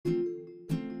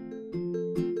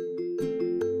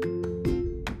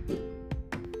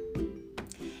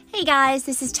Hey guys,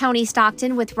 this is Tony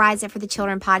Stockton with Rise Up for the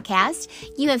Children podcast.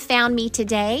 You have found me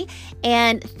today,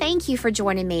 and thank you for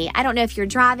joining me. I don't know if you're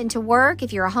driving to work,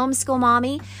 if you're a homeschool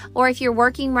mommy, or if you're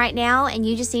working right now and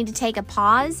you just need to take a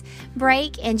pause,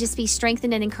 break, and just be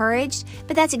strengthened and encouraged,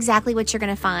 but that's exactly what you're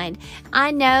going to find.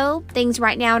 I know things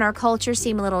right now in our culture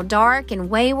seem a little dark and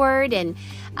wayward, and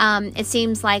it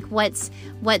seems like what's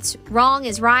wrong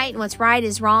is right and what's right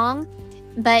is wrong.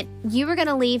 But you are going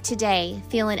to leave today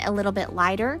feeling a little bit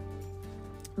lighter,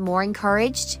 more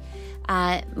encouraged,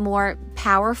 more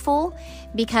powerful,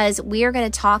 because we are going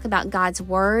to talk about God's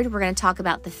Word. We're going to talk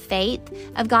about the faith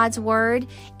of God's Word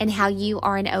and how you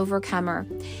are an overcomer.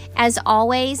 As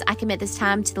always, I commit this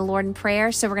time to the Lord in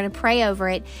prayer, so we're going to pray over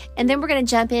it, and then we're going to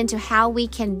jump into how we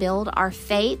can build our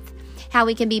faith, how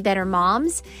we can be better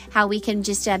moms, how we can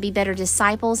just be better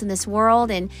disciples in this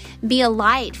world and be a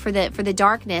light for the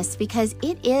darkness, because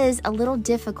it is a little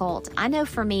difficult. I know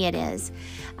for me it is.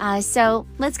 So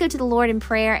let's go to the Lord in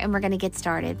prayer, and we're going to get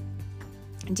started.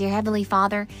 Dear Heavenly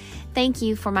Father, thank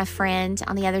you for my friend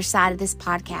on the other side of this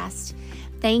podcast.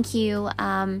 Thank you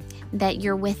that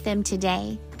you're with them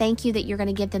today. Thank you that you're going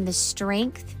to give them the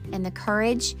strength and the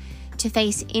courage to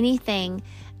face anything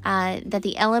that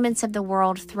the elements of the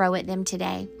world throw at them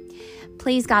today.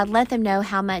 Please, God, let them know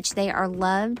how much they are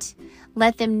loved.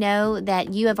 Let them know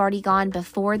that you have already gone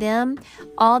before them.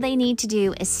 All they need to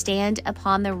do is stand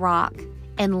upon the rock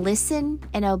and listen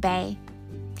and obey.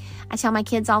 I tell my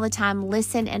kids all the time,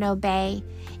 listen and obey,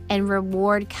 and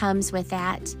reward comes with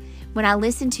that. When I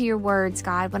listen to your words,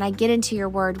 God, when I get into your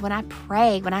word, when I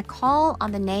pray, when I call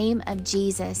on the name of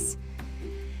Jesus,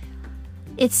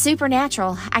 it's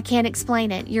supernatural. I can't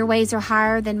explain it. Your ways are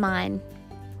higher than mine.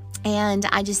 And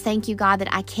I just thank you, God,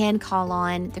 that I can call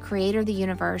on the creator of the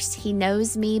universe. He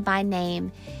knows me by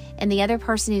name. And the other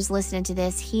person who's listening to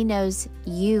this, he knows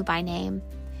you by name.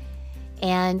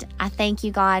 And I thank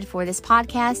you, God, for this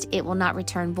podcast. It will not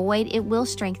return void. It will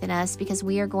strengthen us, because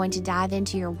we are going to dive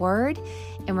into your word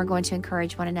and we're going to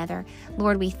encourage one another.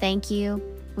 Lord, we thank you.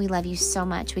 We love you so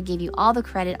much. We give you all the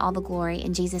credit, all the glory.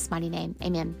 In Jesus' mighty name,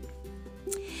 amen.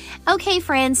 Okay,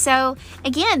 friends, so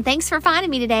again, thanks for finding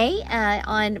me today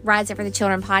on Rise Up for the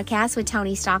Children podcast with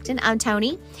Tony Stockton. I'm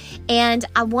Tony, and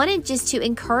I wanted just to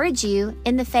encourage you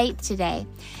in the faith today.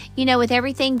 You know, with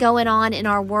everything going on in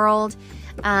our world,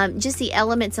 just the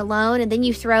elements alone, and then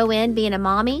you throw in being a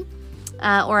mommy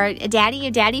or a daddy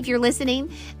if you're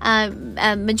listening.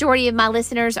 A majority of my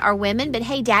listeners are women, but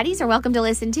hey, daddies are welcome to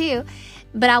listen too.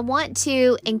 But I want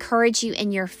to encourage you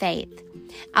in your faith.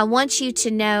 I want you to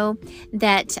know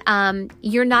that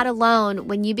you're not alone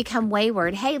when you become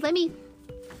wayward. Hey,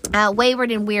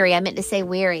 wayward and weary. I meant to say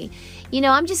weary. You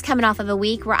know, I'm just coming off of a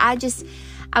week where I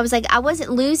was like, I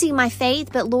wasn't losing my faith,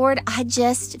 but Lord, I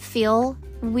just feel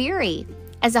weary.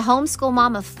 As a homeschool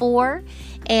mom of 4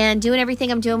 and doing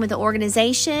everything I'm doing with the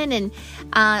organization, and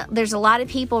there's a lot of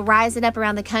people rising up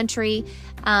around the country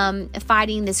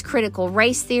fighting this critical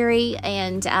race theory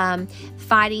and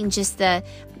fighting just the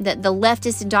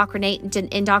leftist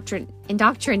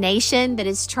indoctrination that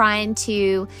is trying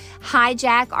to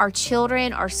hijack our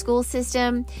children, our school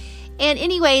system. And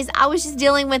anyways, I was just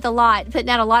dealing with putting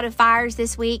out a lot of fires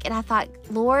this week, and I thought,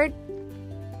 Lord,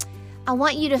 I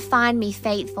want you to find me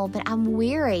faithful, but I'm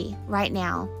weary right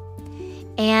now.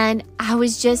 And I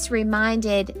was just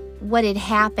reminded what had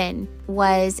happened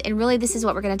was, and really this is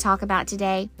what we're going to talk about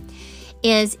today,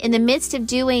 is in the midst of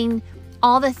doing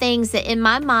all the things that in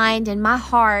my mind and my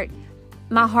heart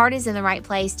is in the right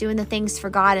place, doing the things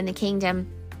for God and the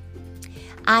kingdom,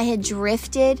 I had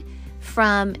drifted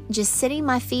from just sitting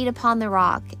my feet upon the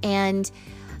rock, and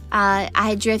I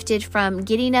had drifted from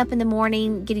getting up in the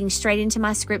morning, getting straight into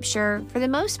my scripture. For the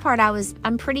most part,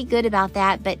 I'm pretty good about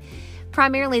that, but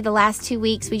primarily the last 2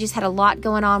 weeks, we just had a lot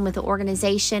going on with the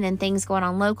organization and things going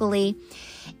on locally.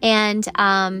 And,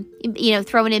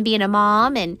 throwing in being a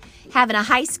mom and having a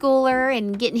high schooler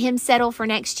and getting him settled for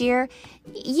next year.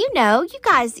 You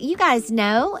guys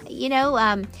know,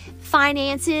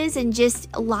 finances and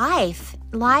just life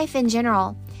in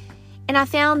general. And I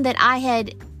found that I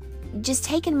had just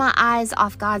taken my eyes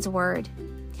off God's word.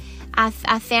 I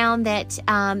found that,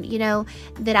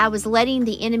 that I was letting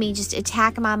the enemy just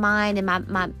attack my mind,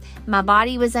 and my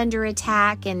body was under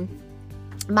attack, and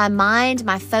my mind,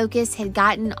 my focus had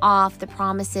gotten off the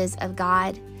promises of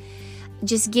God.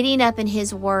 Just getting up in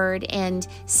his word and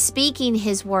speaking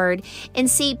his word. And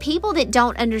see, people that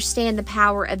don't understand the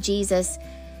power of Jesus,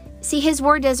 see, his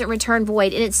word doesn't return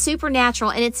void, and it's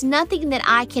supernatural, and it's nothing that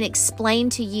I can explain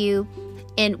to you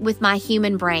with my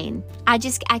human brain. I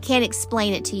can't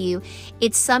explain it to you.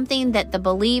 It's something that the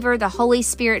believer, the Holy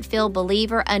Spirit-filled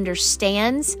believer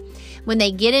understands. when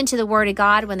they get into the Word of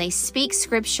God, when they speak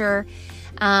Scripture,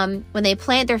 when they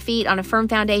plant their feet on a firm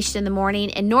foundation in the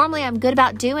morning. And normally I'm good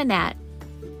about doing that.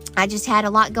 I just had a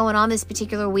lot going on this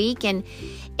particular week. And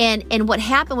what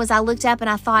happened was I looked up and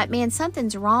I thought, man,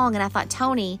 something's wrong. And I thought,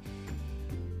 Tony,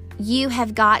 you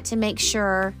have got to make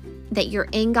sure that you're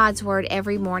in God's Word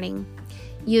every morning.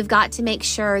 You've got to make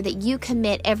sure that you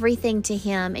commit everything to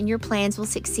Him, and your plans will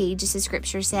succeed, just as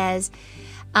Scripture says.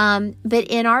 But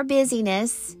in our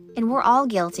busyness, and we're all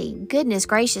guilty, goodness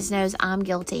gracious knows I'm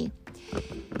guilty.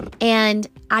 And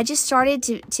I just started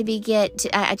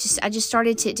I just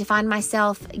started to find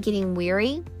myself getting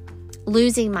weary,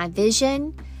 losing my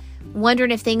vision,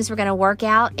 wondering if things were going to work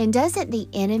out. And doesn't the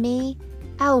enemy,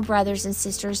 oh, brothers and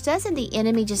sisters, doesn't the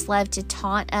enemy just love to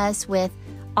taunt us with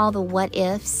all the what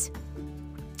ifs?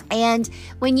 And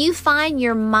when you find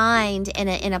your mind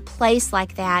in a place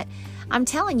like that, I'm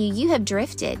telling you, you have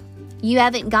drifted. You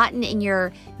haven't gotten in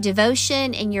your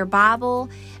devotion, in your Bible.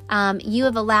 You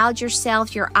have allowed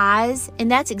yourself, your eyes, and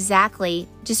that's exactly,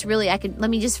 let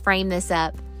me just frame this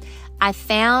up. I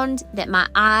found that my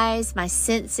eyes, my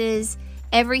senses,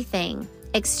 everything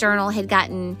external had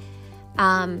gotten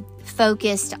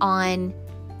focused on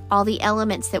all the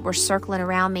elements that were circling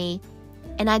around me.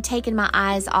 And I'd taken my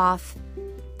eyes off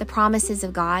the promises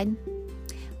of God,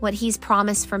 what He's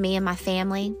promised for me and my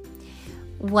family,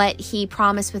 what He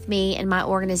promised with me and my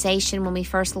organization when we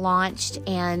first launched,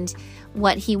 and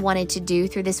what He wanted to do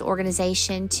through this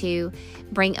organization to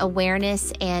bring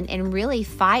awareness and really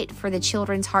fight for the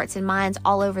children's hearts and minds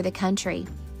all over the country.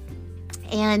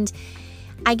 And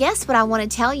I guess what I want to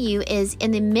tell you is, in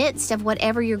the midst of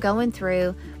whatever you're going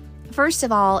through, first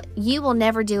of all, you will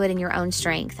never do it in your own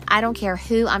strength. I don't care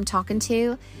who I'm talking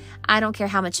to. I don't care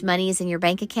how much money is in your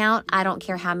bank account. I don't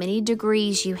care how many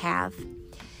degrees you have.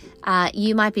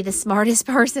 You might be the smartest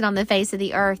person on the face of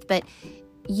the earth, but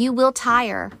you will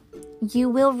tire. You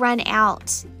will run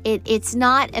out. It's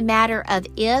not a matter of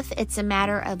if, it's a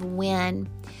matter of when.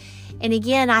 And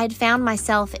again, I had found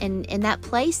myself in that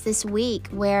place this week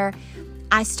where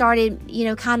I started,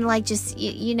 kind of like just,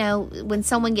 when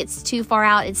someone gets too far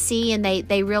out at sea and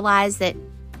they realize that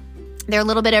they're a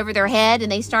little bit over their head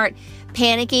and they start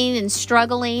panicking and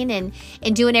struggling and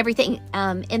doing everything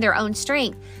in their own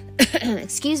strength.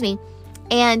 Excuse me.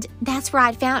 And that's where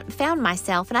I found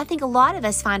myself. And I think a lot of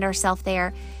us find ourselves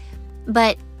there.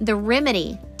 But the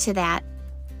remedy to that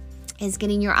is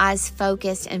getting your eyes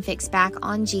focused and fixed back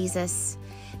on Jesus,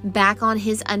 back on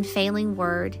His unfailing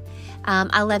Word.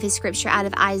 I love His scripture out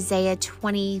of Isaiah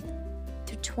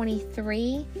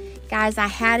 20-23. Guys, I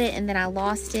had it and then I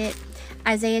lost it.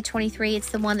 Isaiah 23,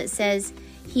 it's the one that says,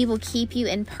 He will keep you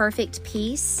in perfect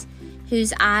peace,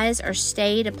 whose eyes are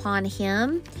stayed upon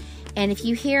Him. And if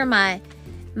you hear my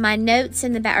notes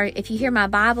in the back, or if you hear my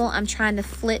Bible, I'm trying to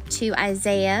flip to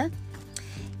Isaiah.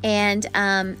 And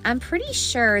I'm pretty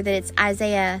sure that it's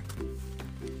Isaiah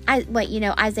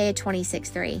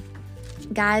 26:3.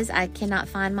 Guys, I cannot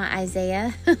find my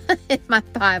Isaiah in my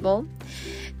Bible.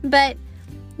 But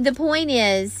the point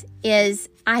is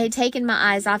I had taken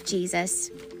my eyes off Jesus.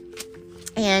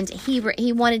 And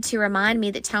he wanted to remind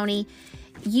me that, Tony,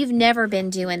 you've never been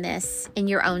doing this in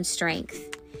your own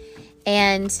strength.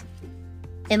 And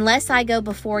unless I go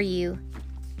before you,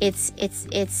 it's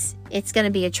going to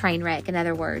be a train wreck. In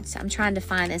other words, I'm trying to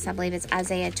find this. I believe it's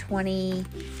Isaiah 20.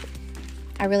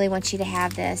 I really want you to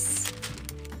have this.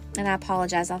 And I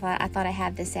apologize. I thought I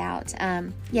had this out.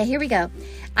 Here we go.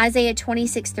 Isaiah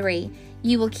 26:3.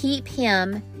 You will keep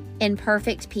him in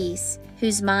perfect peace,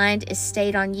 whose mind is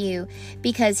stayed on you,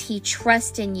 because he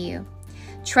trusts in you.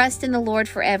 Trust in the Lord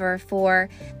forever, for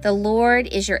the Lord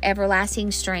is your everlasting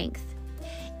strength.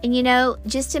 And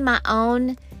just in my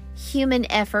own human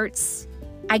efforts,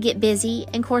 I get busy.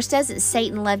 And of course, doesn't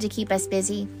Satan love to keep us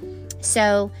busy?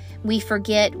 So we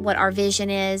forget what our vision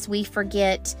is. We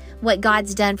forget what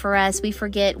God's done for us. We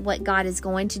forget what God is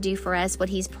going to do for us, what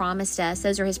he's promised us.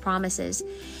 Those are his promises.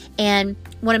 And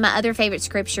one of my other favorite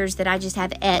scriptures that I just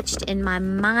have etched in my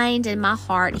mind and my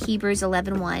heart, Hebrews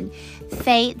 11:1.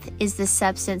 Faith is the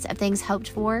substance of things hoped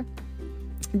for,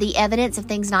 the evidence of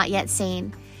things not yet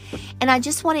seen. And I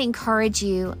just want to encourage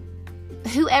you,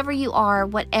 whoever you are,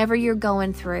 whatever you're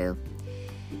going through,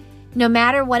 no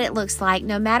matter what it looks like,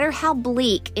 no matter how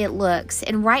bleak it looks,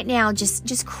 and right now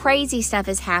just crazy stuff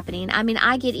is happening. I mean,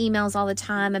 I get emails all the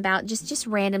time about just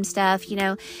random stuff.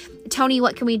 Tony,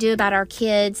 what can we do about our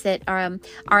kids that are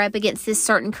up against this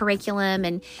certain curriculum?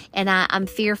 And I'm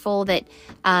fearful that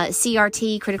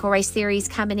CRT, critical race theory, is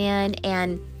coming in,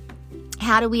 and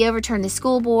how do we overturn the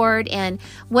school board? And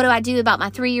what do I do about my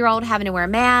 3-year-old having to wear a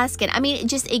mask? And I mean,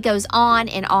 it goes on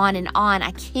and on and on.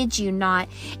 I kid you not.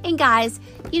 And guys,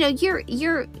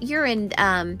 you're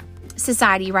in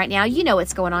society right now. You know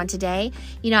what's going on today.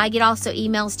 I get also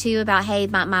emails too about, hey,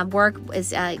 my work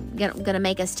is going to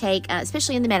make us take,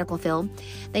 especially in the medical field,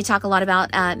 they talk a lot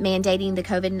about mandating the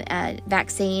COVID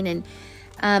vaccine.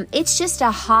 And it's just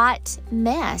a hot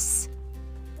mess.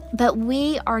 But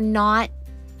we are not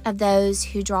of those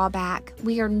who draw back.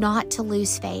 We are not to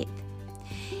lose faith.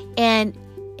 And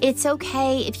it's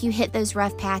okay if you hit those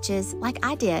rough patches like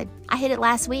I did. I hit it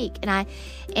last week and I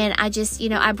just,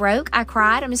 I broke, I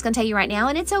cried. I'm just going to tell you right now,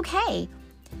 and it's okay.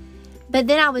 But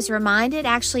then I was reminded,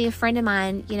 actually a friend of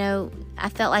mine, I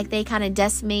felt like they kind of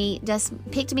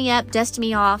picked me up, dusted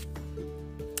me off,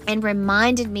 and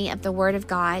reminded me of the word of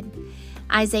God.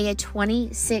 Isaiah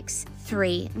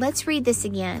 26:3. Let's read this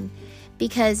again.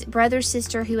 Because brother,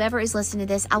 sister, whoever is listening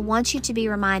to this, I want you to be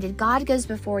reminded, God goes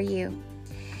before you.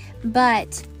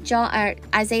 But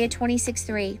Isaiah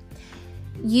 26:3,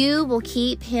 you will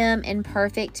keep him in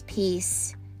perfect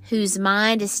peace, whose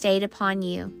mind is stayed upon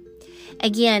you.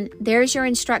 Again, there's your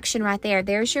instruction right there.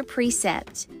 There's your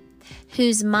precept.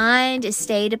 Whose mind is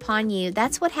stayed upon you.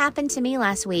 That's what happened to me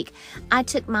last week. I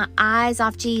took my eyes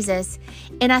off Jesus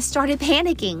and I started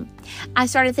panicking. I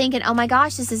started thinking, oh my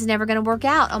gosh, this is never going to work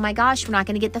out. Oh my gosh, we're not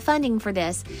going to get the funding for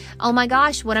this. Oh my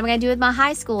gosh, what am I going to do with my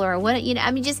high schooler? What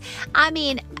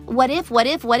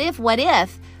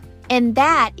if? And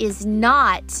that is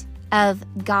not of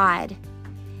God.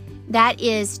 That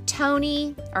is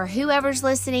Tony or whoever's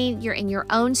listening. You're in your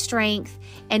own strength,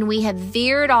 and we have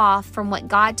veered off from what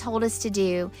God told us to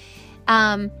do.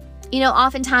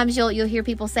 Oftentimes you'll hear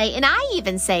people say, and I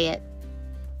even say it,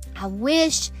 I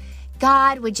wish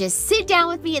God would just sit down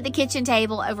with me at the kitchen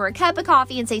table over a cup of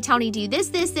coffee and say, Tony, do this,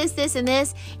 and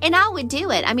this, and I would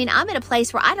do it. I mean, I'm in a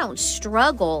place where I don't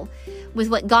struggle with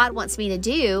what God wants me to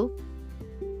do,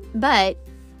 but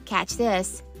catch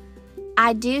this,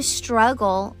 I do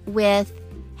struggle with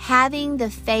having the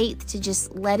faith to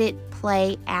just let it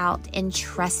play out and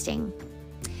trusting.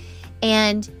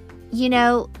 And,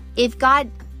 if God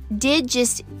did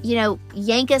just,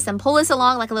 yank us and pull us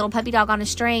along like a little puppy dog on a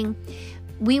string,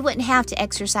 we wouldn't have to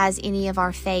exercise any of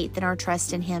our faith and our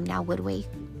trust in him now, would we?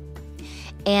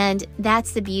 And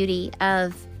that's the beauty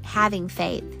of having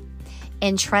faith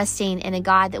and trusting in a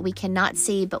God that we cannot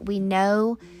see, but we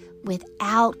know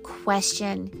without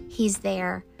question he's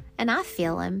there. And I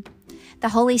feel him. The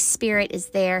Holy Spirit is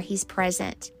there. He's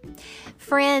present.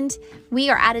 Friend, we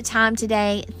are out of time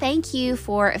today. Thank you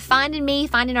for finding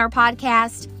our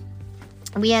podcast.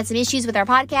 We had some issues with our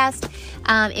podcast.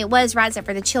 It was Rise Up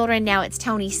for the Children. Now it's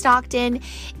Tony Stockton.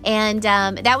 And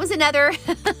that was another,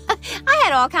 I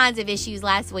had all kinds of issues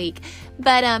last week.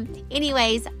 But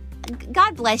anyways,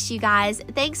 God bless you guys.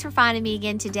 Thanks for finding me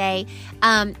again today.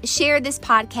 Share this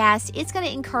podcast. It's going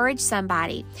to encourage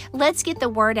somebody. Let's get the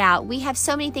word out. We have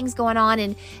so many things going on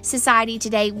in society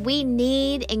today. We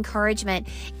need encouragement.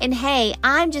 And hey,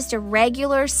 I'm just a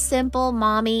regular, simple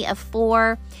mommy of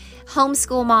 4,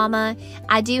 homeschool mama.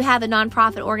 I do have a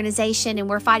nonprofit organization, and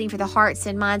we're fighting for the hearts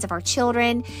and minds of our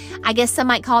children. I guess some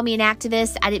might call me an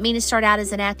activist. I didn't mean to start out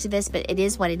as an activist, but it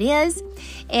is what it is.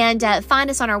 And find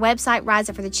us on our website,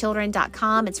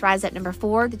 riseupforthechildren.com. It's riseup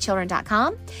 4,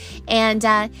 thechildren.com. And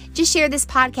just share this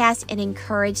podcast and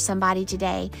encourage somebody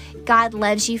today. God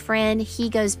loves you, friend. He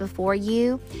goes before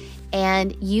you,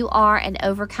 and you are an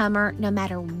overcomer no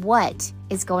matter what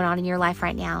is going on in your life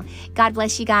right now. God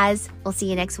bless you guys. We'll see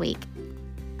you next week.